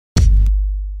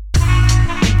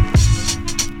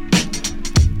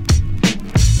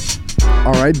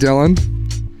right, Dylan.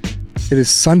 It is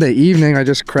Sunday evening. I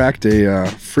just cracked a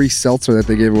free seltzer that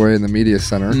they gave away in the media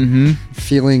center.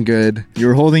 Feeling good. You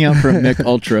were holding out for a Mick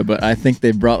Ultra, but I think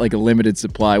they brought like a limited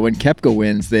supply. When Koepka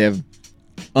wins, they have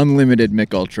unlimited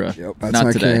Mick Ultra. Yep, that's Not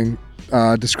my today.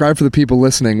 king. Describe for the people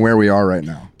listening where we are right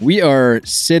now. We are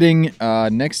sitting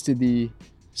next to the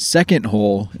second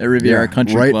hole at Riviera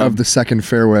Country right Club. of the second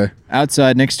fairway.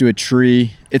 Outside next to a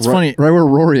tree. It's funny. Right where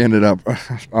Rory ended up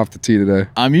off the tee today.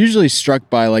 I'm usually struck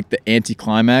by like the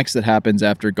anticlimax that happens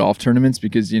after golf tournaments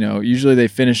because, usually they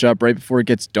finish up right before it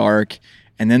gets dark.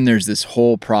 And then there's this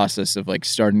whole process of like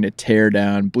starting to tear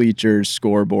down bleachers,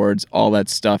 scoreboards, all that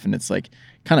stuff. And it's like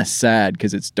kind of sad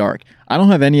because it's dark. I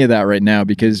don't have any of that right now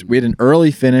because we had an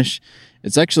early finish.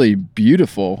 It's actually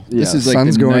beautiful. Yeah, this is like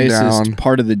sun's the going nicest down.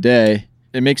 part of the day.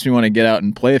 It makes me want to get out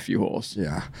and play a few holes.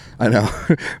 Yeah, I know.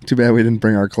 Too bad we didn't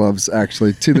bring our clubs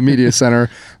actually to the media center.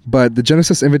 But the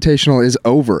Genesis Invitational is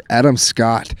over. Adam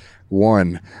Scott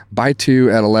won by 2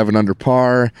 at 11 under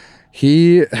par.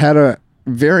 He had a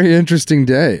very interesting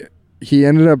day. He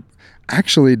ended up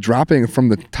actually dropping from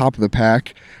the top of the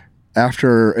pack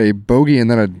after a bogey and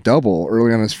then a double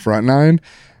early on his front nine.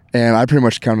 And I pretty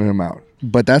much counted him out.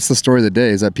 But that's the story of the day,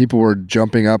 is that people were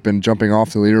jumping up and jumping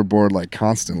off the leaderboard like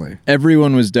constantly.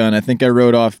 Everyone was done. I think I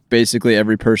wrote off basically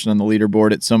every person on the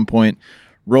leaderboard at some point.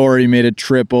 Rory made a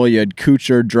triple. You had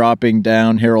Kuchar dropping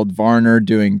down. Harold Varner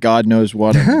doing God knows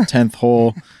what on the 10th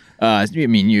hole.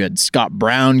 You had Scott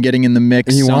Brown getting in the mix.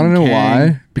 And you want to know Kang.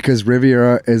 why? Because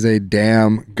Riviera is a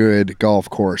damn good golf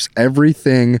course.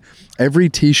 Everything, every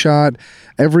tee shot,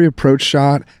 every approach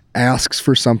shot asks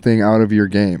for something out of your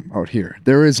game out here.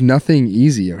 There is nothing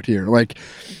easy out here. Like,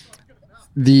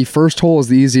 the first hole is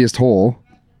the easiest hole,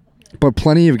 but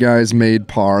plenty of guys made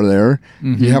par there.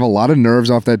 You have a lot of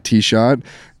nerves off that tee shot.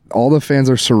 All the fans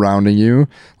are surrounding you.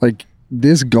 Like,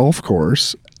 this golf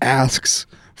course asks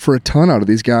for a ton out of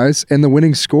these guys, and the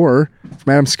winning score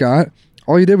from Adam Scott,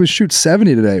 all he did was shoot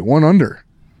 70 today, 1 under.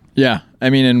 Yeah.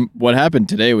 And what happened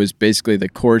today was basically the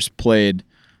course played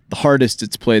the hardest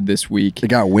it's played this week. It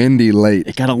got windy late.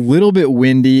 It got a little bit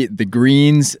windy. The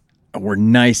greens were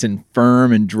nice and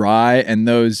firm and dry, and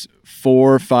those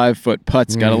 4 or 5 foot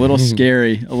putts got a little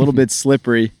scary, a little bit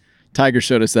slippery. Tiger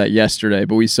showed us that yesterday,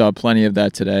 but we saw plenty of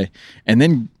that today. And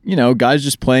then, guys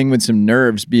just playing with some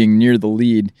nerves, being near the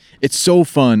lead. It's so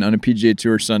fun on a PGA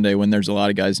Tour Sunday when there's a lot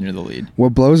of guys near the lead.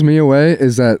 What blows me away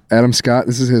is that Adam Scott,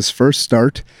 this is his first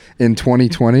start in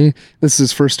 2020. This is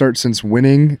his first start since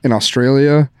winning in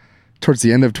Australia towards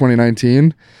the end of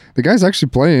 2019. The guy's actually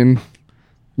playing,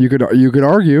 you could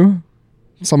argue,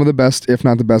 some of the best, if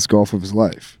not the best golf of his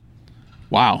life.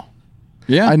 Wow.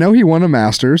 Yeah. I know he won a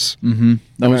Masters. That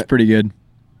was pretty good.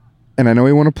 And I know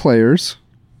he won a Players.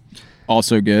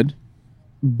 Also good.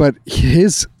 But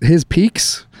his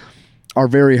peaks are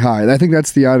very high. I think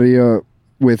that's the idea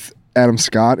with Adam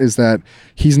Scott, is that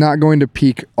he's not going to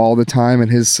peak all the time, and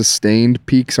his sustained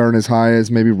peaks aren't as high as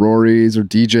maybe Rory's or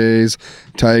DJ's,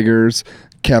 Tiger's,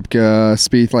 Koepka,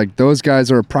 Spieth. Like, those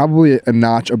guys are probably a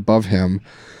notch above him.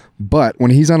 But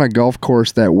when he's on a golf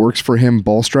course that works for him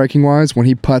ball striking wise, when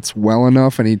he putts well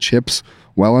enough and he chips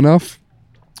well enough,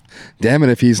 damn it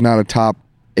if he's not a top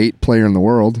 8 player in the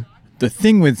world. The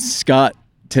thing with Scott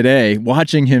today,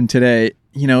 watching him today,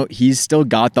 he's still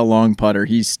got the long putter.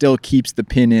 He still keeps the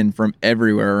pin in from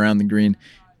everywhere around the green.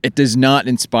 It does not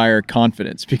inspire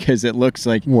confidence because it looks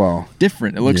like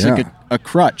different. It looks like a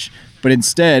crutch. But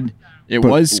instead, it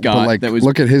was Scott that was...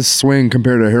 Look at his swing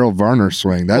compared to Harold Varner's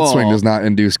swing. That swing does not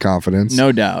induce confidence.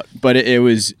 No doubt. But it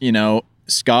was,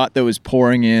 Scott that was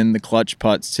pouring in the clutch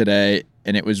putts today,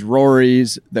 and it was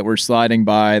Rory's that were sliding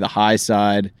by the high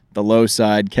side, the low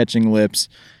side, catching lips,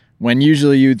 when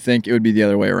usually you'd think it would be the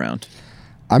other way around.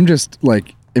 I'm just,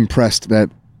 impressed that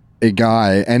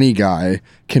any guy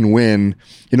can win.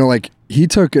 He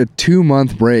took a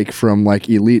 2-month break from,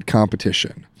 elite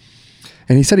competition.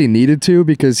 And he said he needed to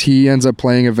because he ends up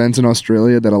playing events in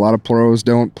Australia that a lot of pros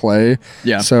don't play.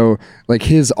 Yeah. So,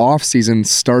 his off season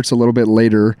starts a little bit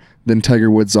later than Tiger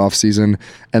Woods' off season,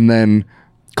 and then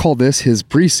call this his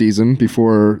preseason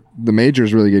before the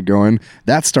majors really get going.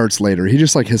 That starts later. He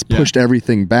just has pushed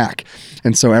everything back.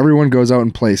 And so everyone goes out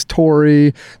and plays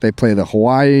Torrey. They play the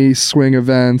Hawaii swing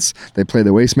events. They play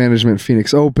the Waste Management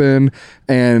Phoenix Open.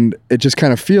 And it just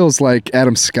kind of feels like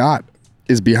Adam Scott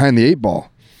is behind the 8 ball.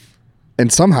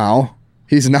 And somehow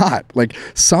he's not.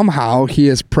 Somehow he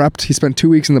has prepped. He spent 2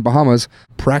 weeks in the Bahamas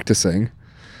practicing.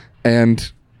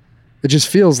 And it just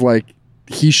feels like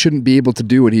he shouldn't be able to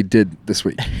do what he did this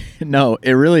week. No,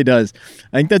 it really does.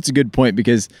 I think that's a good point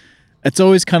because it's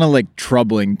always kind of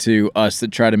troubling to us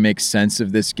that try to make sense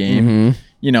of this game.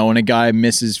 when a guy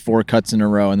misses 4 cuts in a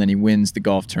row and then he wins the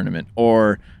golf tournament,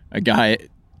 or a guy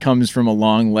comes from a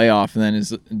long layoff and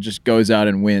then just goes out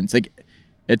and wins. Like,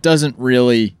 it doesn't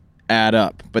really add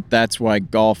up, but that's why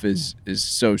golf is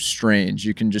so strange.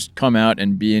 You can just come out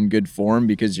and be in good form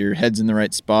because your head's in the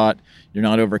right spot. You're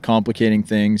not overcomplicating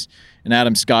things. In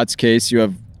Adam Scott's case, you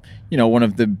have, one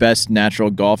of the best natural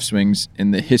golf swings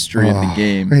in the history of the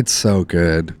game. It's so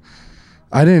good.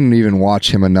 I didn't even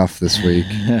watch him enough this week.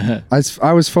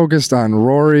 I was focused on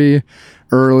Rory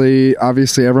early.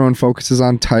 Obviously, everyone focuses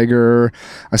on Tiger.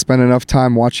 I spent enough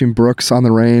time watching Brooks on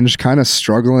the range, kind of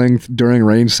struggling during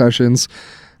range sessions.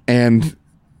 And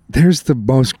there's the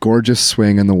most gorgeous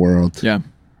swing in the world. Yeah.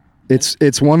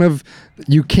 It's one of,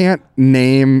 you can't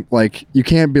name, like, you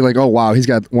can't be like, oh, wow, he's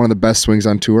got one of the best swings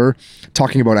on tour,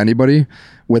 talking about anybody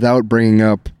without bringing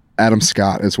up Adam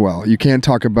Scott as well. You can't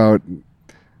talk about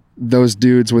those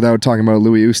dudes without talking about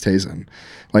Louis Oosthuizen.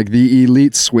 Like, the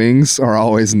elite swings are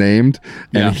always named,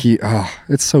 and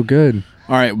it's so good.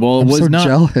 All right, well,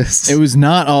 jealous. It was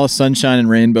not all sunshine and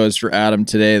rainbows for Adam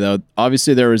today, though.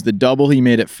 Obviously, there was the double he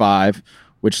made at 5,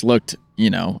 which looked,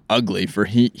 ugly for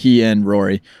he and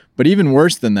Rory. But even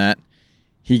worse than that,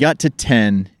 he got to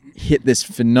 10, hit this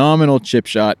phenomenal chip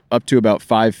shot up to about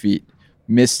 5 feet,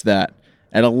 missed that.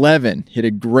 At 11, hit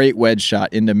a great wedge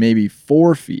shot into maybe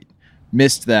 4 feet,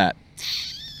 missed that.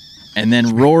 And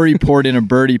then Rory poured in a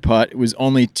birdie putt. It was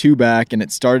only 2 back, and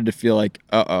it started to feel like,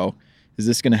 uh-oh, is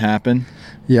this going to happen?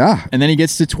 Yeah. And then he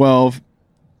gets to 12,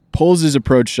 pulls his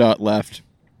approach shot left,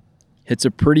 hits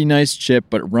a pretty nice chip,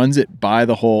 but runs it by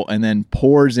the hole, and then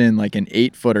pours in like an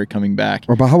 8-footer coming back.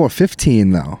 Or how about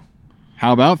 15, though?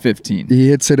 How about 15? He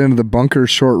hits it into the bunker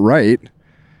short right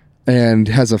and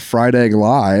has a fried egg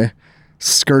lie,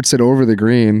 skirts it over the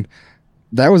green.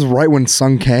 That was right when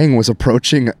Sung Kang was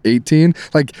approaching 18.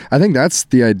 Like, I think that's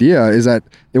the idea, is that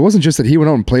it wasn't just that he went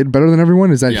out and played better than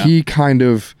everyone, is that he kind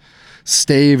of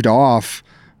staved off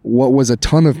what was a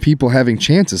ton of people having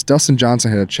chances. Dustin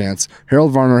Johnson had a chance.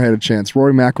 Harold Varner had a chance.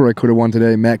 Rory McIlroy could have won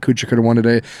today. Matt Kuchar could have won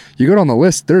today. You go down the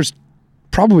list, there's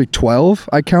probably 12,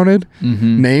 I counted,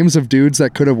 names of dudes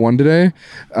that could have won today.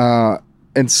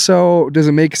 And so does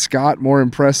it make Scott more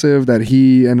impressive that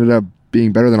he ended up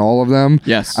being better than all of them?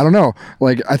 Yes. I don't know.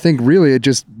 Like, I think really it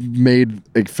just made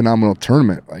a phenomenal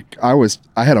tournament. Like,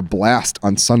 I had a blast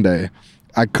on Sunday.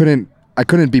 I couldn't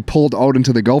be pulled out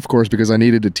into the golf course because I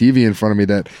needed a TV in front of me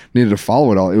that needed to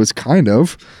follow it all. It was kind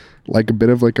of like a bit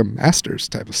of like a Masters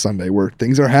type of Sunday where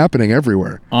things are happening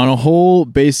everywhere. On a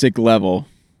basic level,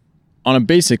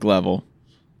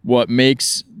 what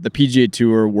makes the PGA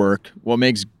Tour work, what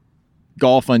makes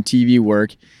golf on TV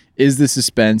work, is the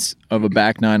suspense of a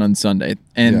back nine on Sunday.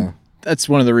 And that's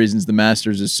one of the reasons the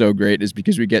Masters is so great, is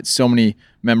because we get so many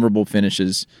memorable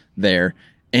finishes there.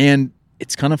 And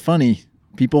it's kind of funny.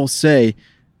 People say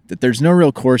that there's no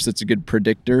real course that's a good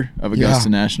predictor of Augusta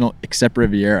National except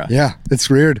Riviera. Yeah, it's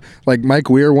weird. Like, Mike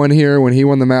Weir won here when he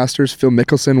won the Masters. Phil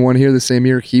Mickelson won here the same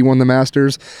year he won the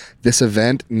Masters. This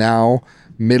event now,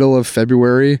 middle of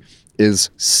February,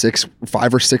 is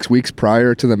 5 or 6 weeks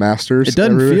prior to the Masters. It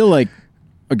doesn't feel like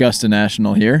Augusta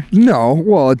National here. No,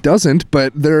 well, it doesn't.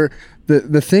 But the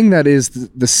thing that is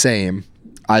the same,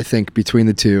 I think, between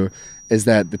the two is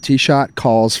that the tee shot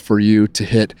calls for you to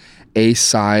hit a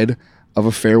side of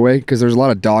a fairway, because there's a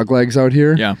lot of dog legs out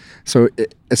here. Yeah. So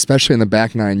especially in the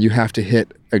back nine, you have to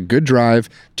hit a good drive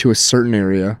to a certain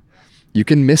area. You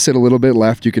can miss it a little bit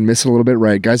left. You can miss it a little bit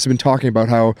right. Guys have been talking about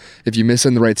how if you miss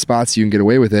in the right spots, you can get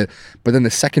away with it. But then the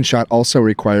second shot also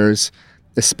requires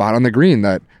a spot on the green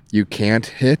that you can't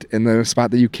hit and the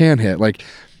spot that you can hit. Like,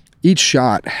 each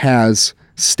shot has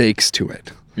stakes to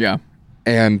it. Yeah.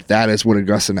 And that is what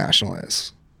Augusta National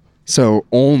is. So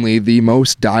only the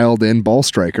most dialed in ball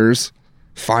strikers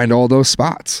find all those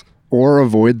spots or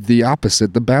avoid the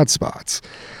opposite, the bad spots.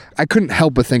 I couldn't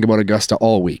help but think about Augusta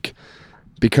all week,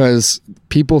 because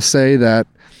people say that,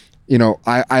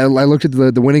 I looked at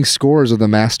the winning scores of the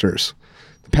Masters.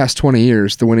 The past 20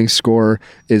 years, the winning score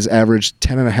is averaged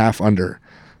 10.5 under.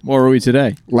 What were we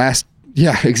today?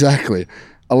 Yeah, exactly.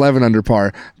 11 under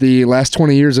par. The last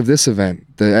 20 years of this event,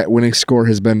 the winning score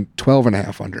has been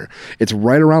 12.5 under. It's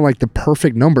right around like the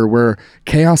perfect number where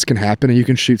chaos can happen and you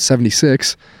can shoot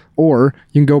 76, or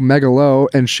you can go mega low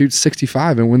and shoot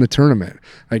 65 and win the tournament.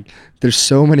 Like, there's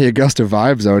so many Augusta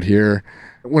vibes out here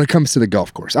when it comes to the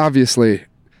golf course. Obviously,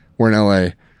 we're in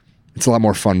LA. It's a lot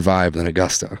more fun vibe than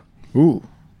Augusta. Ooh.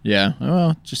 Yeah.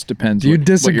 Well, it just depends. Do you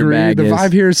disagree? What your mag the is.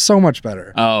 Vibe here is so much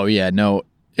better. Oh, yeah. No,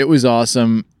 it was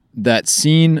awesome. That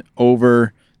scene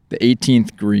over the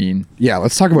 18th green. Yeah,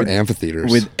 let's talk about amphitheaters.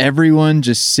 With everyone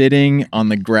just sitting on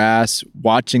the grass,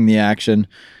 watching the action.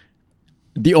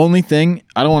 The only thing,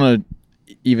 I don't want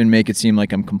to even make it seem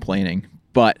like I'm complaining,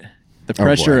 but the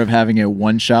pressure of having a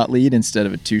 1-shot lead instead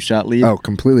of a 2-shot lead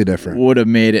completely different. would have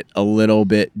made it a little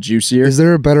bit juicier. Is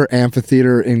there a better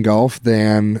amphitheater in golf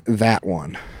than that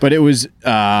one? But it was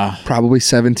probably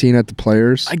 17 at the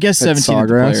Players. I guess 17 at the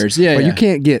Players. Yeah, but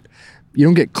you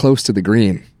don't get close to the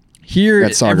green. Here,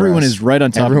 everyone is right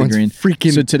on top of the green.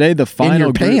 Freaking so today, the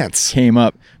final group pants came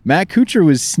up. Matt Kuchar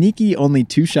was sneaky, only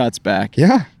 2 shots back.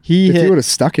 Yeah, if he would have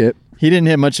stuck it. He didn't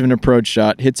hit much of an approach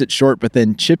shot, hits it short, but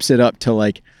then chips it up to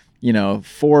 4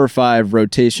 or 5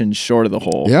 rotations short of the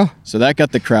hole. Yeah. So that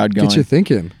got the crowd going. Get you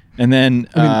thinking. And then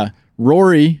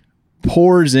Rory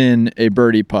pours in a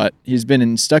birdie putt. He's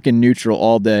been stuck in neutral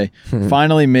all day.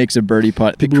 Finally makes a birdie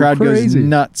putt. The crowd goes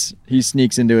nuts. He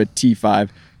sneaks into a T5.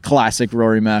 Classic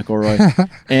Rory McIlroy.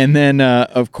 And then,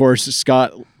 of course,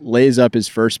 Scott lays up his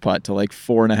first putt to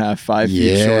 4.5, 5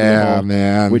 feet short of the hole.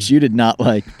 Man. Which you did not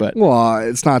like. But well,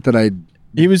 it's not that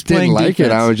he was playing didn't like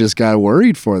defense. it. I was just got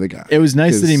worried for the guy. It was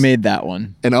nice that he made that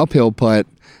one. An uphill putt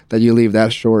that you leave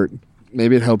that short,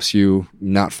 maybe it helps you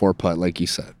not 4-putt like you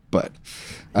said. But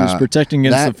he was protecting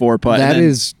against the 4-putt. That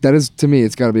is to me,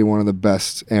 it's got to be one of the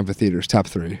best amphitheaters, top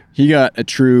 3. He got a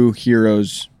true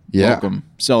hero's welcome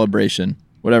celebration,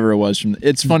 whatever it was.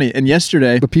 It's funny. And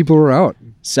yesterday, the people were out.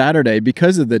 Saturday,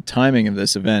 because of the timing of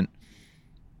this event,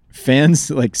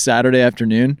 fans Saturday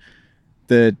afternoon,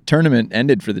 the tournament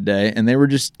ended for the day, and they were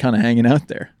just kind of hanging out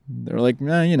there. They were like,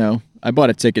 I bought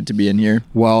a ticket to be in here.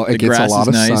 Well, it gets a lot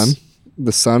of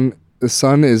sun. The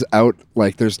sun is out.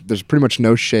 There's pretty much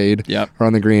no shade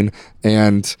around the green,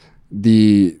 and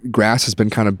the grass has been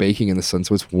kind of baking in the sun,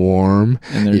 so it's warm.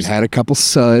 And you've had a couple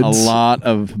suds. A lot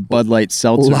of Bud Light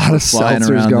seltzers flying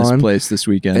around this place this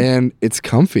weekend, and it's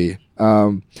comfy.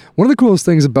 One of the coolest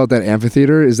things about that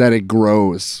amphitheater is that it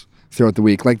grows throughout the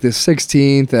week. Like the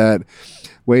 16th at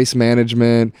Waste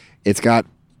Management, it's got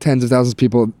tens of thousands of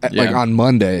people on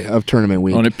Monday of tournament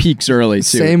week. And it peaks early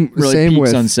too. Same peaks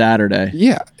with on Saturday.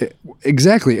 Yeah,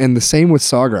 exactly. And the same with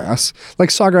Sawgrass.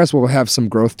 Sawgrass will have some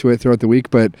growth to it throughout the week,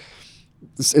 but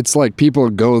it's people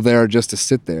go there just to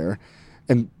sit there,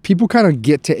 and people kind of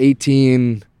get to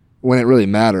 18 when it really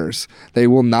matters. They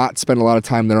will not spend a lot of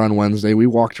time there on Wednesday. We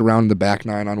walked around the back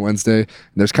 9 on Wednesday, and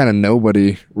there's kind of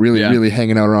nobody really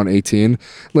hanging out around 18. A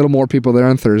little more people there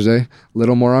on Thursday, a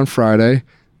little more on Friday,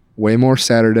 way more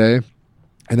Saturday,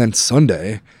 and then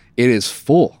Sunday, it is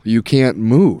full. You can't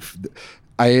move.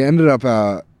 I ended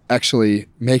up actually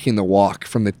making the walk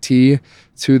from the tee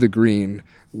to the green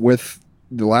with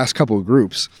the last couple of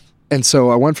groups. And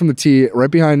so I went from the tee right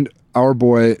behind our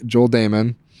boy, Joel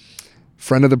Damon,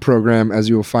 friend of the program, as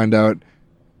you will find out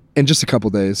in just a couple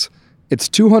days. It's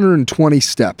 220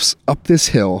 steps up this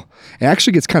hill. It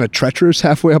actually gets kind of treacherous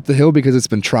halfway up the hill because it's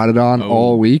been trotted on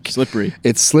all week. Slippery.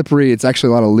 It's slippery. It's actually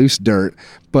a lot of loose dirt,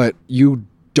 but you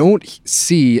don't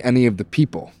see any of the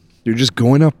people. You're just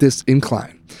going up this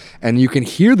incline, and you can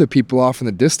hear the people off in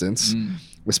the distance,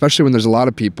 especially when there's a lot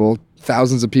of people,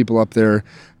 thousands of people up there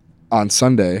on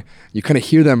Sunday. You kind of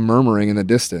hear them murmuring in the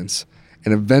distance,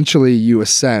 and eventually you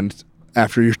ascend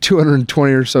after your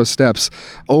 220 or so steps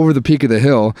over the peak of the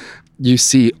hill. You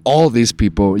see all these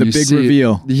people. The big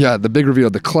reveal. Yeah, the big reveal,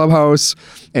 the clubhouse,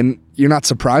 and you're not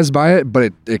surprised by it,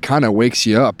 but it kind of wakes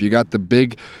you up. You got the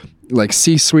big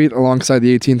C-suite alongside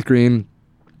the 18th green,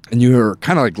 and you're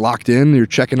kind of locked in. You're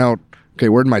checking out, okay,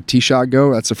 where did my tee shot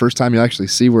go? That's the first time you actually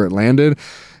see where it landed.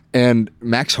 And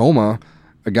Max Homa,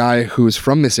 a guy who's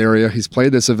from this area, he's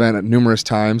played this event at numerous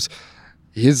times.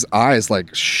 His eyes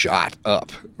shot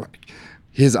up.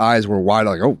 His eyes were wide,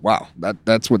 oh wow,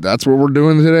 that's what we're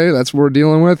doing today. That's what we're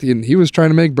dealing with. And he was trying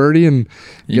to make birdie and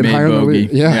get higher in the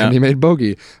lead. Yeah, and he made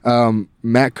bogey.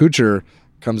 Matt Kuchar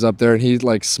comes up there and he's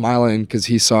smiling because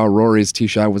he saw Rory's tee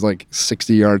shot was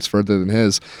 60 yards further than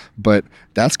his. But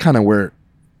that's kind of where,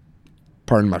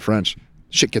 pardon my French,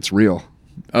 shit gets real.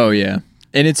 Oh yeah,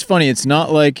 and it's funny. It's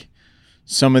not like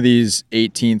some of these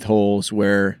 18th holes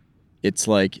where it's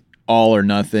all or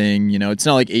nothing. It's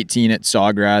not like 18 at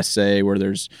Sawgrass, say, where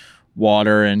there's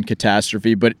water and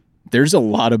catastrophe, but there's a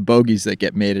lot of bogeys that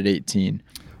get made at 18.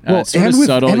 Well, and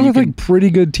with pretty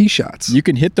good tee shots. You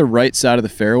can hit the right side of the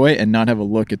fairway and not have a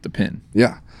look at the pin.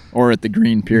 Yeah. Or at the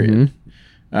green, period. Mm-hmm.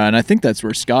 And I think that's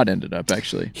where Scott ended up,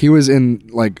 actually. He was in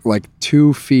like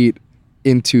 2 feet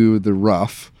into the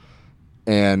rough,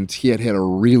 and he had hit a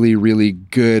really, really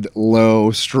good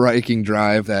low striking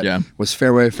drive that was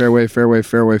fairway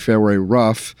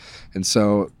rough. And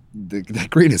so that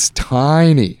green is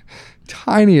tiny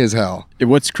as hell.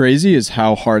 What's crazy is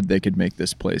how hard they could make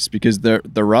this place, because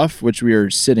the rough, which we are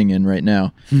sitting in right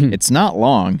now, it's not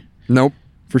long. Nope.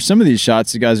 for some of these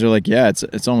shots, the guys are like, yeah,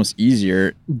 it's almost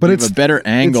easier. But You it's have a better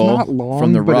angle it's not long,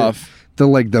 from the but rough.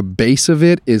 the base of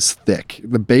it is thick.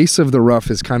 The base of the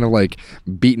rough is kind of like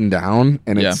beaten down,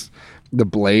 and the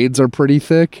blades are pretty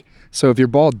thick. So if your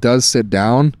ball does sit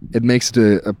down, it makes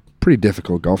it a pretty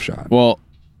difficult golf shot. Well,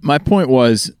 my point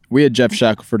was, we had Jeff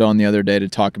Shackelford on the other day to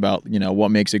talk about, what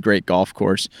makes a great golf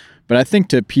course. But I think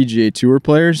to PGA Tour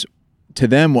players, to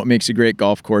them, what makes a great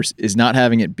golf course is not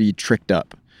having it be tricked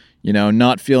up.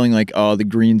 Not feeling like, oh, the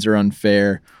greens are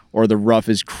unfair or the rough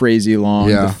is crazy long,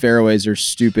 the fairways are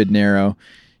stupid narrow.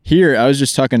 Here, I was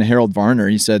just talking to Harold Varner.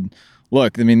 He said,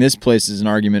 look, I mean, this place is an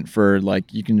argument for,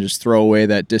 like, you can just throw away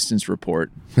that distance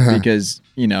report because,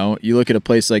 you look at a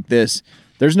place like this,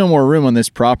 there's no more room on this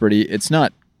property. It's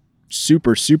not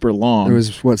super, super long. It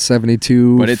was,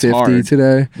 72, but it's 50 hard.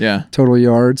 today? Yeah. Total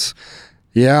yards.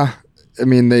 Yeah. I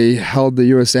mean, they held the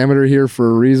U.S. Amateur here for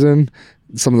a reason.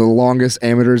 Some of the longest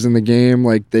amateurs in the game.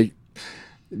 Like,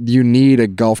 you need a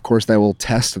golf course that will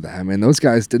test them. And those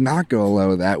guys did not go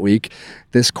low that week.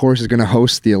 This course is going to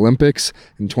host the Olympics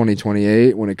in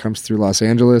 2028 when it comes through Los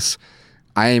Angeles.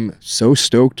 I'm so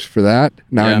stoked for that.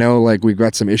 Now, I know, like, we've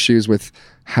got some issues with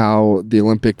how the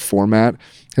Olympic format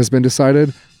has been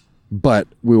decided, but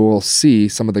we will see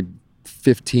some of the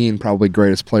 15 probably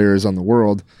greatest players on the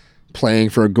world playing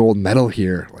for a gold medal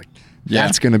here. Like,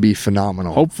 that's going to be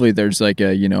phenomenal. Hopefully there's like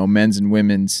a, men's and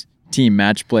women's team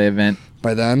match play event.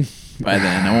 By then?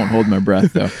 I won't hold my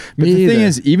breath, though. But Me the thing either.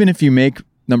 is, even if you make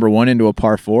number one into a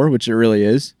par 4, which it really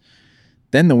is,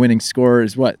 then the winning score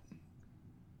is what?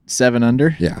 7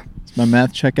 under? Yeah. Does my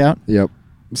math check out? Yep.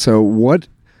 So what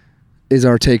is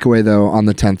our takeaway, though, on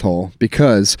the 10th hole?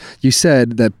 Because you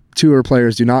said that tour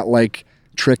players do not like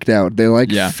tricked out. They like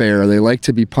fair. They like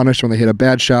to be punished when they hit a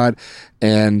bad shot,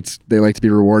 and they like to be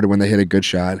rewarded when they hit a good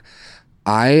shot.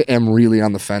 I am really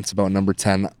on the fence about number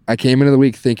 10. I came into the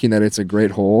week thinking that it's a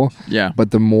great hole. Yeah.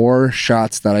 But the more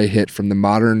shots that I hit from the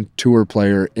modern tour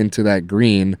player into that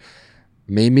green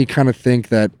made me kind of think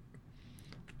that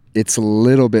it's a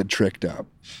little bit tricked up.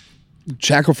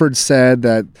 Shackelford said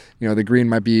that, the green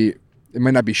might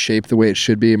not be shaped the way it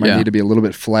should be. It might need to be a little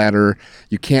bit flatter.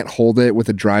 You can't hold it with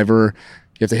a driver.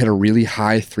 You have to hit a really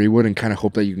high 3-wood and kind of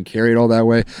hope that you can carry it all that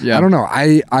way. Yeah. I don't know.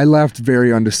 I left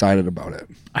very undecided about it.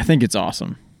 I think it's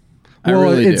awesome. Well, I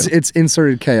really do. It's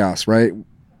inserted chaos, right?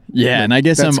 Yeah, and I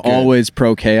guess I'm always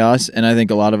pro chaos, and I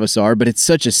think a lot of us are, but it's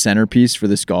such a centerpiece for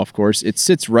this golf course. It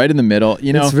sits right in the middle.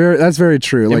 That's very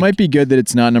true. It might be good that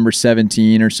it's not number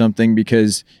 17 or something,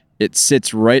 because it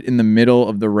sits right in the middle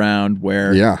of the round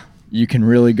where you can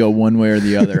really go one way or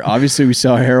the other. Obviously, we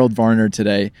saw Harold Varner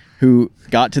today, who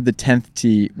got to the 10th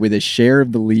tee with a share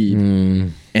of the lead,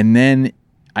 and then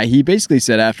he basically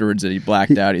said afterwards that he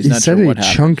blacked out. He's not sure what happened.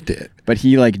 He chunked it. But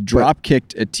he drop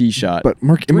kicked a tee shot. But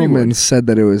Mark Immelman said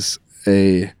that it was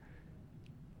a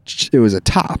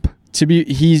top.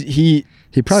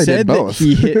 He probably said did both. That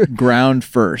he hit ground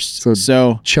first.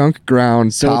 So chunk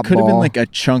ground, so top it could have been ball. like a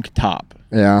chunk top.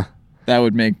 Yeah. That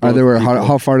would make both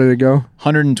how far did it go?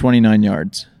 129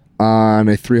 yards. On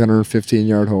a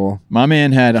 315-yard hole. My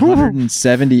man had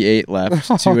 178 left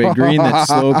to a green that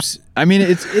slopes. I mean,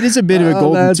 it is a bit of a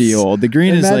golden tee hole. The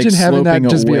green is like sloping away. Imagine having that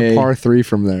just be a par 3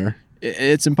 from there.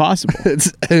 It's impossible.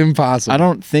 It's impossible. I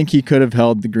don't think he could have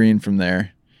held the green from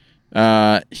there.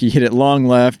 He hit it long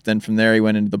left, then from there he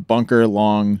went into the bunker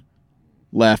long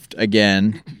left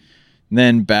again,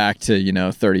 then back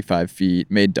to 35 feet,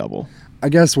 made double. I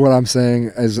guess what I'm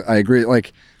saying is I agree.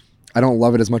 Like, I don't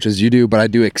love it as much as you do, but I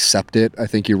do accept it. I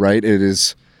think you're right. It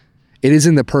is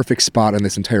in the perfect spot in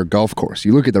this entire golf course.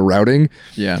 You look at the routing,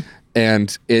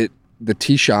 and the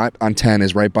tee shot on 10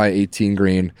 is right by 18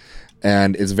 green,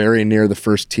 and it's very near the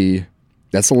first tee.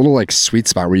 That's a little sweet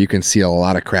spot where you can see a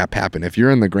lot of crap happen. If you're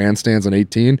in the grandstands on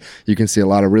 18, you can see a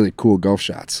lot of really cool golf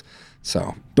shots.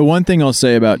 So the one thing I'll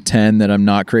say about 10 that I'm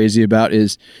not crazy about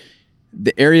is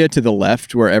the area to the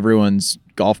left where everyone's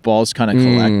golf balls kind of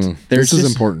collect. This is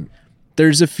important.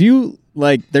 There's a few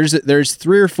there's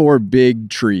 3 or 4 big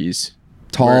trees,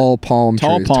 tall palms,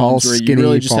 skinny you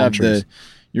really just have trees.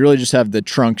 You really just have the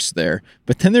trunks there.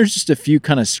 But then there's just a few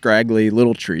kind of scraggly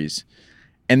little trees,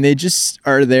 and they just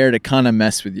are there to kind of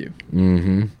mess with you.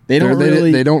 Mm-hmm.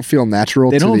 They don't feel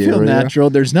natural. They to don't the feel area. natural.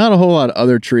 There's not a whole lot of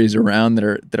other trees around that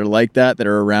are like that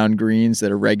are around greens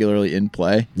that are regularly in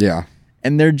play. Yeah.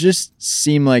 And they just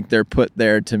seem like they're put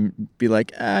there to be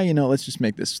like, let's just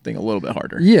make this thing a little bit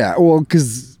harder. Yeah, well,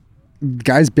 because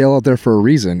guys bail out there for a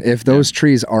reason. If those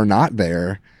trees are not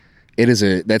there,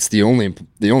 that's the only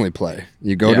play.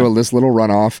 You go to this little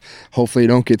runoff. Hopefully, you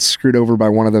don't get screwed over by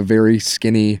one of the very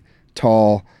skinny,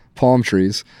 tall palm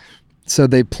trees. So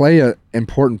they play an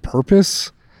important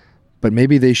purpose, but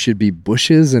maybe they should be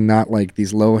bushes and not like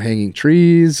these low-hanging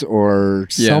trees or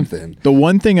something. The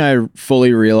one thing I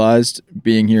fully realized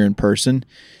being here in person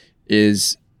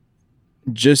is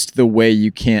just the way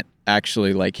you can't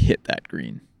actually like hit that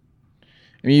green.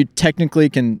 I mean, you technically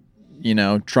can,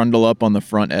 trundle up on the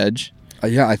front edge.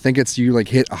 Yeah, I think it's you like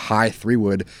hit a high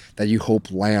 3-wood that you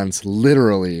hope lands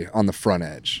literally on the front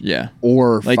edge. Yeah.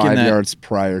 Or like 5 yards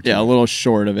prior to a little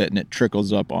short of it, and it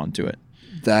trickles up onto it.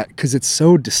 That because it's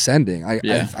so descending.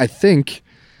 I think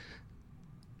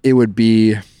it would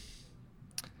be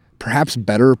perhaps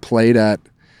better played at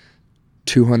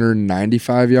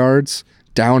 295 yards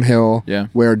downhill,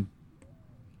 where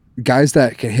guys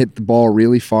that can hit the ball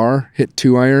really far, hit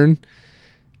 2-iron,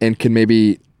 and can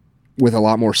maybe with a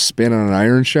lot more spin on an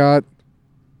iron shot,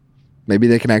 maybe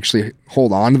they can actually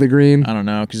hold on to the green. I don't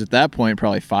know, because at that point,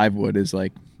 probably 5-wood is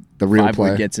like the real 5-wood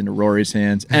play. Gets into Rory's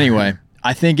hands. Anyway,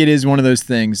 I think it is one of those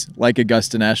things like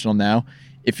Augusta National now.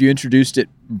 If you introduced it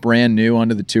brand new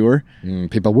onto the tour,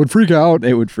 people would freak out.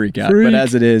 They would freak out. But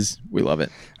as it is, we love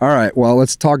it. All right, well,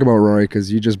 let's talk about Rory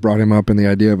because you just brought him up in the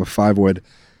idea of a 5-wood.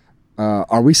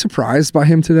 Are we surprised by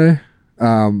him today?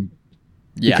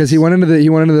 Yes. Because he went into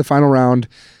the final round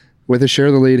with a share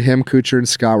of the lead. Him, Kuchar, and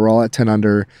Scott were all at 10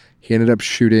 under. He ended up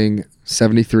shooting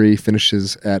 73,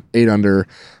 finishes at 8 under,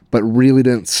 but really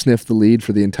didn't sniff the lead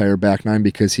for the entire back nine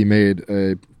because he made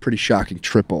a pretty shocking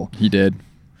triple. He did.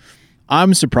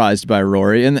 I'm surprised by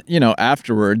Rory, and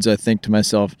afterwards I think to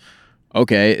myself,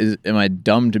 okay, am I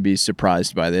dumb to be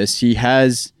surprised by this?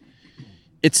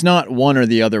 It's not one or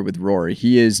the other with Rory.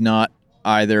 He is not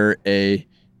either a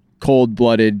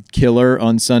cold-blooded killer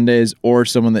on Sundays or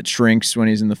someone that shrinks when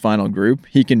he's in the final group.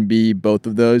 He can be both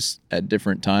of those at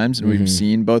different times, and we've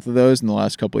seen both of those in the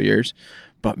last couple of years.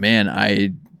 But man,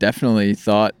 I definitely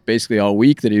thought basically all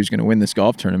week that he was going to win this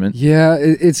golf tournament. Yeah,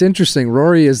 it's interesting.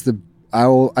 Rory is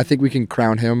I think we can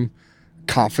crown him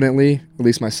confidently, at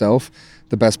least myself,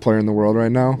 the best player in the world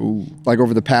right now. Ooh. Like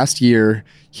over the past year,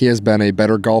 he has been a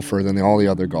better golfer than all the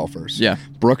other golfers. Yeah.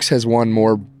 Brooks has won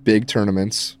more big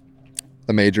tournaments,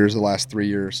 the majors, the last 3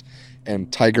 years,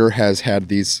 and Tiger has had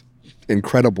these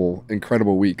incredible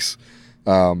weeks.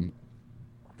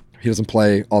 He doesn't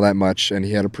play all that much, and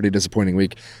he had a pretty disappointing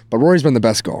week. But Rory's been the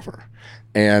best golfer.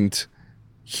 And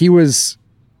he was,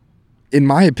 in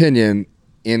my opinion,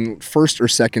 in first or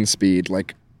second speed,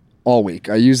 like all week.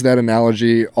 I use that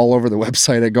analogy all over the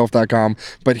website at golf.com,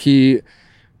 but he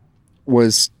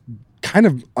was kind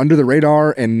of under the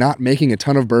radar and not making a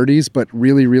ton of birdies, but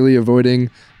really, really avoiding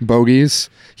bogeys.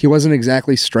 He wasn't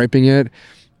exactly striping it,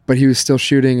 but he was still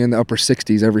shooting in the upper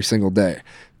 60s every single day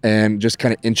and just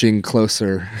kind of inching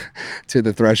closer to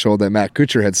the threshold that Matt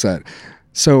Kuchar had set.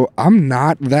 So I'm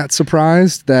not that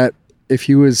surprised that if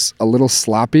he was a little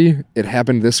sloppy, it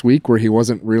happened this week where he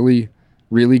wasn't really,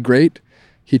 really great.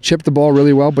 He chipped the ball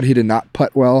really well, but he did not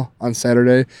putt well on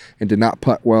Saturday and did not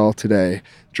putt well today.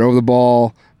 Drove the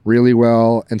ball really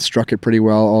well and struck it pretty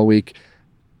well all week.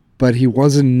 But he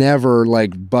wasn't never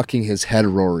like bucking his head,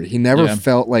 Rory. He never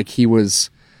felt like he was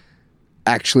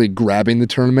actually grabbing the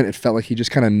tournament. It felt like he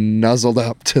just kind of nuzzled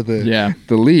up to the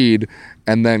lead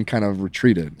and then kind of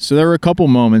retreated. So there were a couple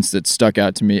moments that stuck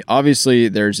out to me. Obviously,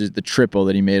 there's the triple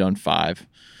that he made on 5.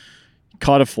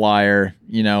 Caught a flyer,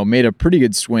 made a pretty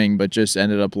good swing, but just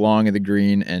ended up long of the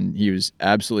green, and he was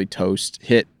absolutely toast.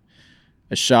 Hit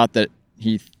a shot that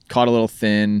he caught a little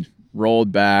thin,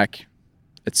 rolled back,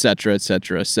 etc.,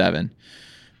 7.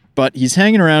 But he's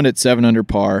hanging around at 7 under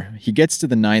par. He gets to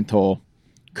the 9th hole.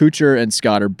 Kuchar and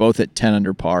Scott are both at 10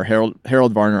 under par.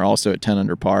 Harold Varner also at 10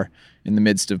 under par in the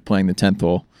midst of playing the 10th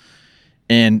hole.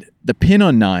 And the pin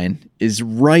on 9 is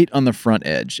right on the front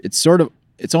edge. It's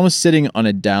almost sitting on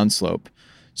a downslope.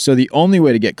 So the only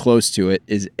way to get close to it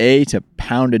is A, to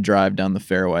pound a drive down the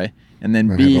fairway, and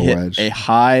then B, hit a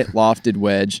high lofted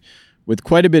wedge with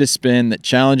quite a bit of spin that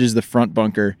challenges the front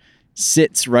bunker,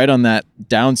 sits right on that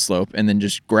downslope, and then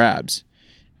just grabs.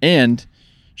 And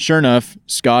sure enough,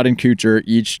 Scott and Kuchar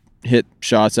each hit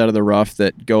shots out of the rough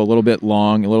that go a little bit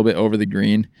long, a little bit over the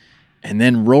green. And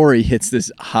then Rory hits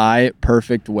this high,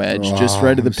 perfect wedge just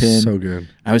right to the pin. So good.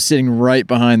 I was sitting right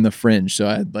behind the fringe, so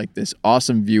I had like this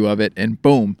awesome view of it. And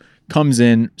boom, comes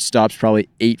in, stops probably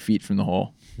 8 feet from the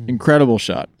hole. Incredible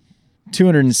shot.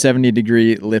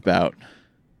 270-degree lip out.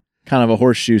 Kind of a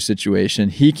horseshoe situation.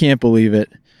 He can't believe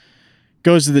it.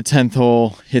 Goes to the 10th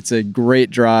hole, hits a great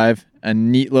drive, a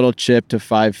neat little chip to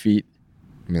 5 feet.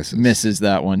 Misses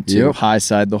that one too. Yep. High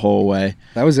side the whole way.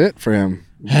 That was it for him.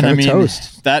 And I mean,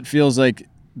 toast. That feels like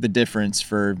the difference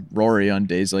for Rory on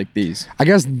days like these. I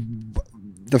guess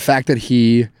the fact that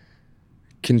he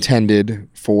contended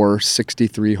for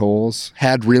 63 holes,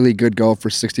 had really good golf for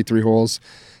 63 holes,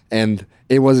 and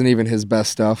it wasn't even his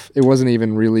best stuff. It wasn't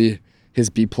even really his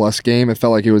B-plus game. It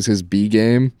felt like it was his B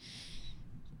game.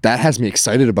 That has me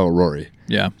excited about Rory.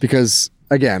 Yeah. Because,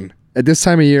 again, at this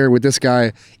time of year with this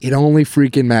guy, it only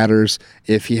freaking matters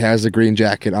if he has a green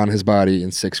jacket on his body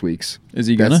in 6 weeks. Is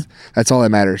he gonna? That's all that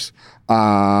matters.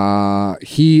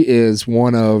 He is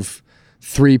one of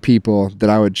 3 people that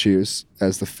I would choose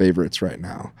as the favorites right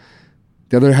now.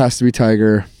 The other has to be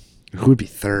Tiger. Who would be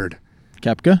third?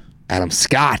 Koepka? Adam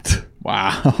Scott.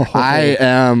 Wow. I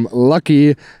am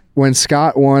lucky when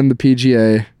Scott won the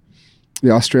PGA,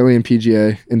 the Australian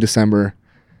PGA in December.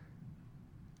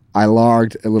 I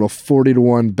logged a little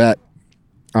 40-1 bet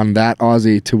on that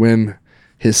Aussie to win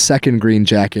his second green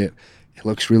jacket. It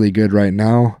looks really good right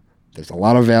now. There's a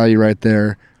lot of value right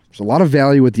there. There's a lot of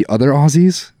value with the other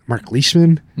Aussies. Mark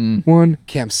Leishman won.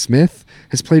 Cam Smith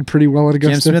has played pretty well at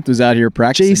Augusta. Cam Smith was out here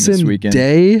practicing Jason this weekend.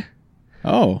 Day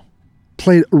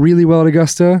played really well at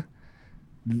Augusta.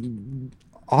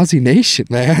 Aussie Nation,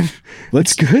 man.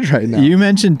 It's good right now. You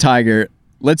mentioned Tiger.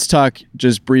 Let's talk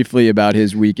just briefly about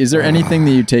his week. Is there anything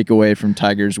that you take away from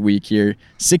Tiger's week here?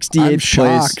 68th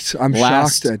place. I'm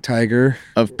shocked at Tiger.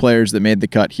 Of players that made the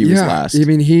cut, he was last. I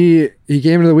mean, he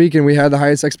came into the week and we had the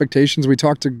highest expectations. We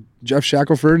talked to Jeff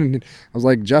Shackelford and I was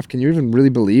like, Jeff, can you even really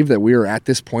believe that we are at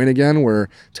this point again where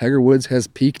Tiger Woods has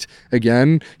peaked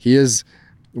again? He is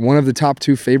one of the top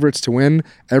 2 favorites to win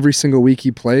every single week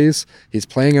he plays. He's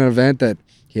playing an event that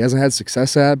he hasn't had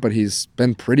success at, but he's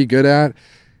been pretty good at.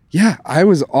 Yeah, I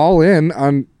was all in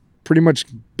on pretty much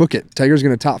book it. Tiger's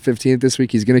going to top 15 this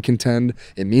week. He's going to contend.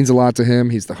 It means a lot to him.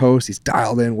 He's the host. He's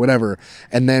dialed in, whatever.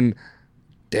 And then,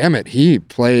 damn it, he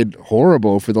played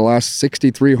horrible for the last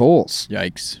 63 holes.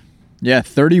 Yikes. Yeah,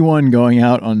 31 going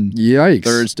out on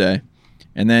Thursday.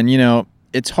 And then,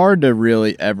 it's hard to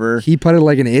really ever... He putted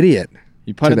like an idiot.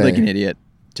 He putted like an idiot.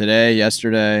 Today,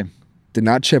 yesterday. Did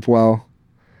not chip well.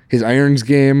 His irons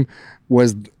game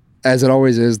was, as it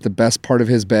always is, the best part of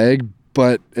his bag,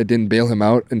 but it didn't bail him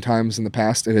out in times in the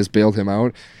past. It has bailed him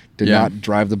out. Did not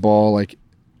drive the ball like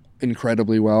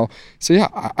incredibly well. So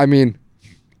yeah, I mean,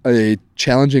 a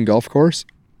challenging golf course,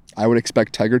 I would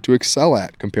expect Tiger to excel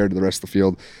at compared to the rest of the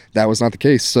field. That was not the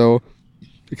case. So,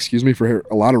 excuse me for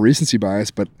a lot of recency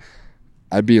bias, but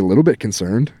I'd be a little bit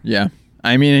concerned. Yeah.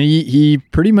 I mean, he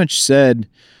pretty much said,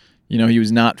 he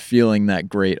was not feeling that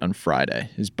great on Friday.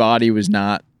 His body was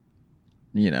not,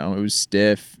 it was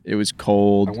stiff. It was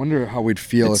cold. I wonder how we'd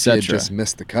feel if he had just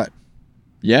missed the cut.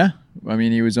 Yeah. I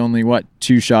mean, he was only,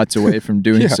 2 shots away from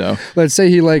doing so. Let's say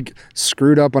he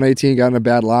screwed up on 18, got in a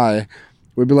bad lie.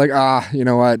 We'd be like, you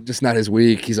know what? Just not his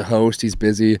week. He's a host. He's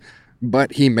busy.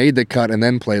 But he made the cut and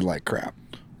then played like crap.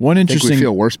 I think we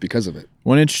feel worse because of it.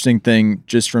 One interesting thing,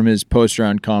 just from his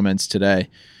post-round comments today,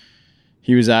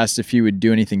 he was asked if he would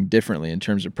do anything differently in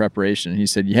terms of preparation. And he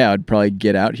said, yeah, I'd probably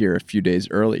get out here a few days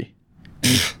early.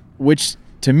 Which,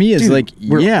 to me, is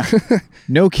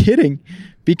no kidding.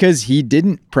 Because he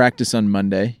didn't practice on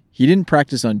Monday. He didn't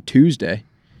practice on Tuesday.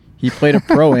 He played a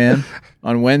Pro-Am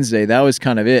on Wednesday. That was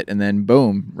kind of it. And then,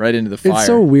 boom, right into the fire. It's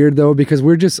so weird, though, because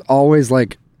we're just always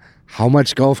like, how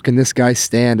much golf can this guy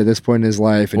stand at this point in his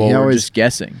life? And we're just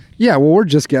guessing. Yeah, well, we're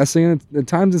just guessing. At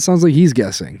times it sounds like he's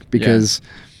guessing because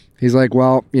he's like,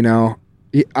 well,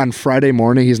 on Friday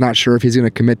morning, he's not sure if he's going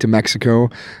to commit to Mexico.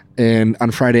 And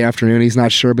on Friday afternoon, he's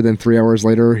not sure. But then 3 hours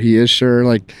later, he is sure.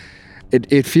 Like,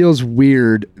 it feels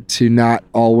weird to not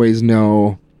always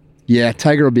know,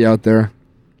 Tiger will be out there.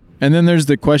 And then there's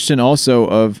the question also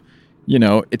of,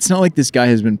 it's not like this guy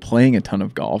has been playing a ton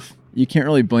of golf. You can't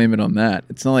really blame it on that.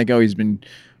 It's not like, he's been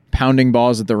pounding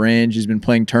balls at the range. He's been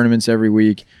playing tournaments every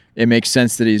week. It makes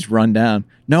sense that he's run down.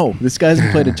 No, this guy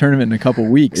hasn't played a tournament in a couple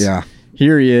weeks. Yeah.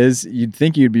 Here he is. You'd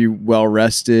think he'd be well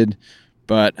rested,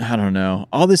 but I don't know.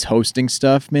 All this hosting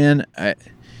stuff, man,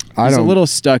 he's a little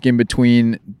stuck in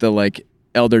between the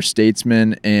elder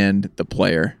statesman and the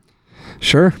player.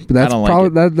 Sure, but that's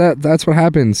probably that's what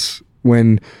happens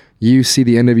when you see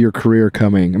the end of your career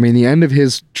coming. I mean, the end of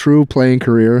his true playing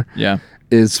career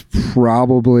is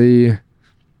probably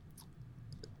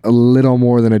a little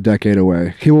more than a decade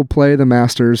away. He will play the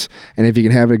Masters, and if he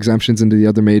can have exemptions into the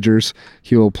other majors,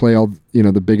 he will play all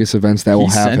the biggest events that will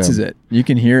have him. He senses it. You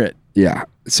can hear it. Yeah.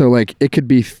 So it could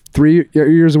be 3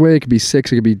 years away. It could be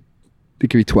 6. It could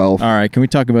be 12. All right. Can we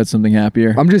talk about something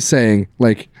happier? I'm just saying,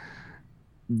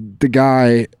 the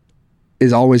guy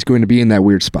is always going to be in that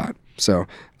weird spot. So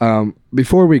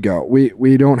before we go,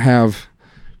 we don't have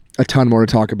a ton more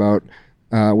to talk about.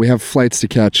 We have flights to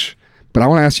catch, but I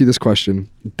want to ask you this question.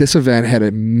 This event had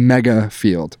a mega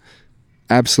field,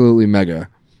 absolutely mega.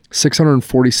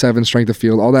 647 strength of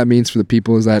field. All that means for the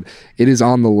people is that it is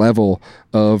on the level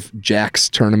of Jack's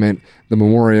tournament, the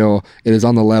Memorial. It is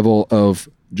on the level of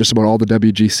just about all the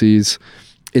WGCs.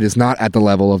 It is not at the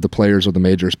level of the Players or the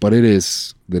majors, but it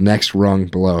is the next rung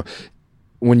below.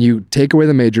 When you take away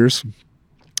the majors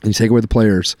and you take away the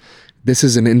Players, this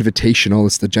is an invitational.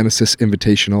 It's the Genesis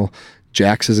Invitational.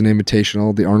 Jack's is an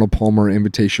invitational. The Arnold Palmer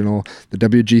Invitational. The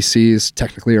WGCs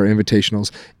technically are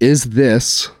invitationals. Is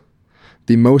this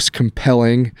the most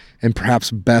compelling and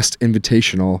perhaps best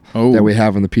invitational that we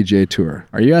have on the PGA Tour?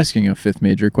 Are you asking a fifth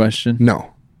major question?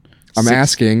 No. I'm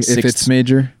asking if it's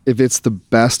major, if it's the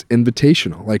best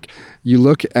invitational. Like, you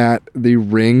look at the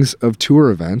rings of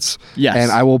tour events, yes, and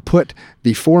I will put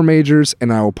the 4 majors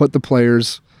and I will put the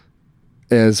Players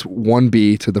as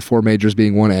 1B to the 4 majors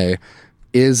being 1A.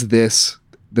 Is this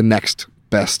the next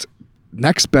best,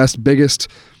 biggest,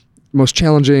 most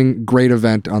challenging, great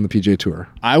event on the PGA Tour?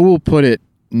 I will put it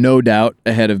no doubt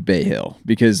ahead of Bay Hill,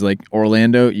 because like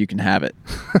Orlando, you can have it.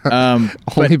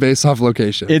 Only based off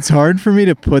location. It's hard for me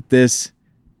to put this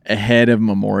ahead of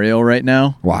Memorial right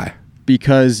now. Why?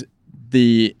 Because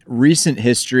the recent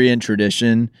history and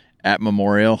tradition at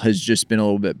Memorial has just been a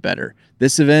little bit better.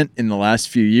 This event in the last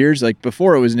few years, like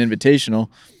before it was an invitational,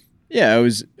 yeah, it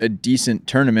was a decent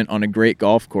tournament on a great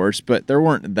golf course, but there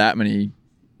weren't that many,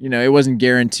 it wasn't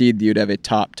guaranteed that you'd have a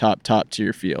top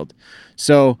tier field.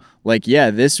 So, like,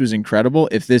 yeah, this was incredible.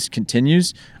 If this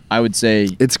continues, I would say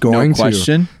it's going no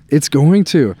question. It's going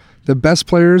to. The best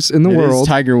players in the world. It's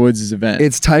Tiger Woods' event.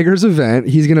 It's Tiger's event.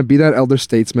 He's going to be that elder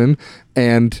statesman,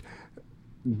 and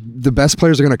the best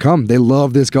players are going to come. They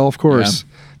love this golf course. Yeah.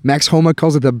 Max Homa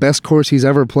calls it the best course he's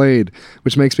ever played,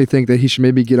 which makes me think that he should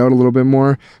maybe get out a little bit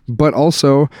more. But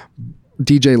also,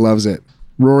 DJ loves it.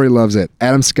 Rory loves it.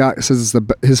 Adam Scott says it's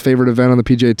his favorite event on the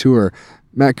PGA Tour.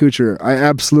 Matt Kuchar, I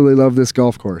absolutely love this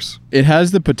golf course. It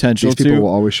has the potential These people will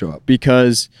always show up.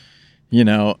 Because,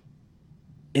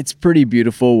 it's pretty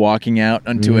beautiful walking out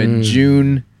onto a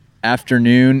June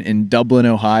afternoon in Dublin,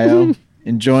 Ohio,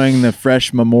 enjoying the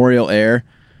fresh Memorial air.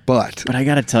 But I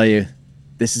got to tell you,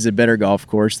 this is a better golf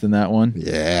course than that one.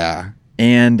 Yeah.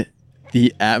 And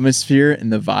the atmosphere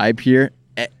and the vibe here,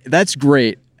 that's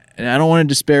great. And I don't want to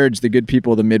disparage the good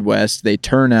people of the Midwest. They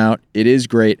turn out. It is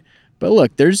great. But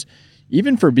look,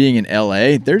 even for being in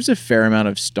LA, there's a fair amount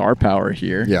of star power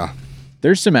here. Yeah.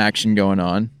 There's some action going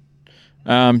on.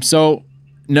 So,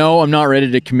 no, I'm not ready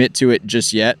to commit to it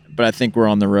just yet, but I think we're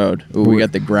on the road. Ooh, we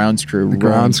got the grounds crew. The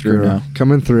grounds crew now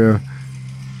coming through.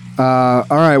 All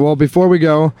right, well, before we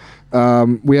go,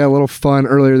 we had a little fun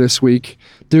earlier this week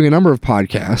doing a number of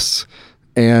podcasts,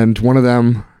 and one of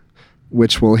them,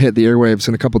 which will hit the airwaves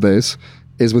in a couple days,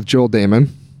 is with Joel Dahmen.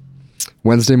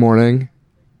 Wednesday morning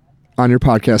on your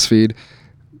podcast feed.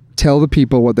 Tell the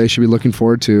people what they should be looking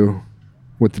forward to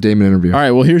with the Dahmen interview. All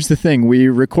right, well, here's the thing. We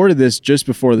recorded this just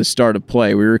before the start of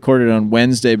play. We recorded it on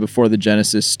Wednesday before the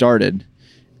Genesis started.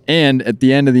 And at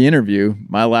the end of the interview,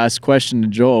 my last question to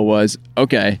Joel was,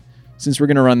 okay, since we're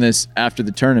going to run this after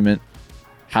the tournament,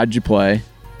 how'd you play?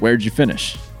 Where'd you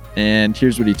finish? And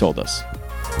here's what he told us.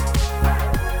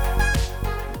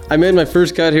 I made my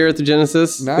first cut here at the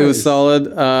Genesis. Nice. It was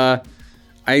solid.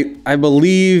 I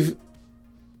believe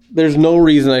there's no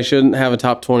reason I shouldn't have a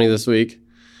top 20 this week.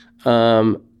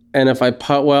 And if I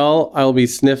putt well, I'll be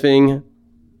sniffing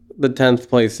the 10th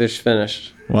place-ish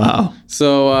finish. Wow.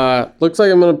 So looks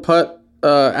like I'm going to putt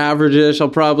average-ish. I'll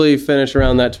probably finish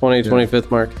around that 25th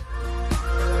mark.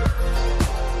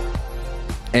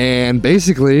 And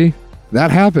basically, that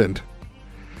happened.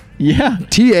 Yeah.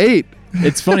 T8.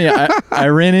 It's funny. I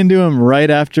ran into him right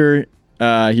after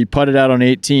he putted out on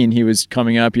 18. He was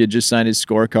coming up. He had just signed his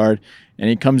scorecard. And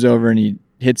he comes over and he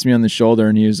hits me on the shoulder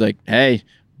and he was like, hey,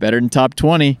 better than top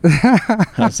 20. I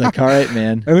was like, all right,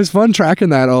 man. It was fun tracking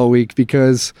that all week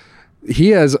because he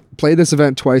has played this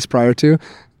event twice prior to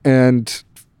and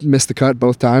missed the cut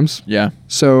both times. Yeah.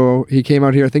 So he came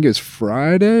out here, I think it was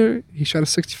Friday. He shot a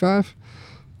 65.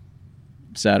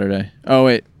 Saturday. Oh,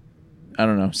 wait. I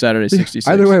don't know. Saturday, 66.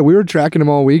 Either way, we were tracking him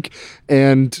all week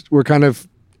and we're kind of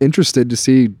interested to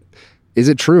see, is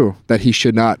it true that he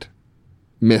should not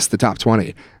miss the top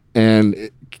 20?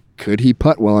 And could he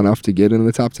putt well enough to get into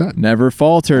the top 10? Never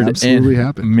faltered. Absolutely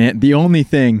happened. Man, the only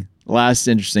thing, last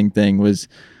interesting thing was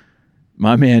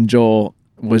my man Joel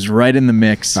was right in the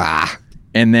mix.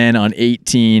 And then on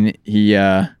 18,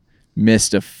 he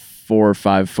missed a 4 or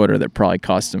 5 footer that probably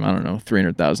cost him, I don't know,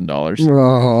 $300,000.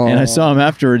 Oh. And I saw him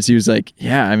afterwards. He was like,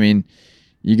 yeah, I mean,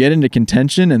 you get into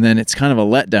contention and then it's kind of a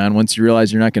letdown once you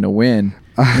realize you're not going to win.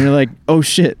 And you're like, oh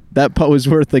shit, that putt was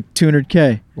worth like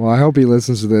 $200K. Well, I hope he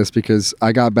listens to this because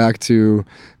I got back to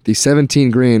the 17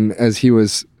 green as he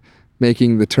was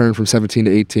making the turn from 17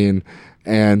 to 18,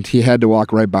 and he had to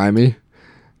walk right by me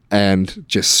and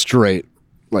just straight,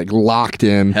 like locked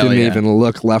in, Hell didn't yeah. even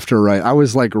look left or right. I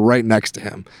was like right next to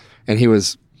him, and he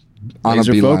was on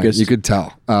Laser a beeline. focused. You could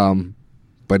tell.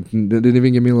 But didn't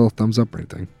even give me a little thumbs up or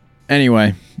anything.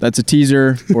 Anyway, that's a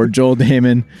teaser for Joel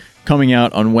Damon coming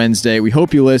out on Wednesday. We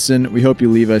hope you listen. We hope you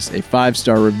leave us a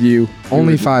 5-star review.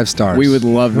 Only 5 stars. We would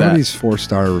love None that. of these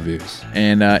 4-star reviews.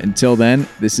 And until then,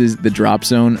 this is the Drop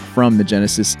Zone from the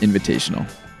Genesis Invitational.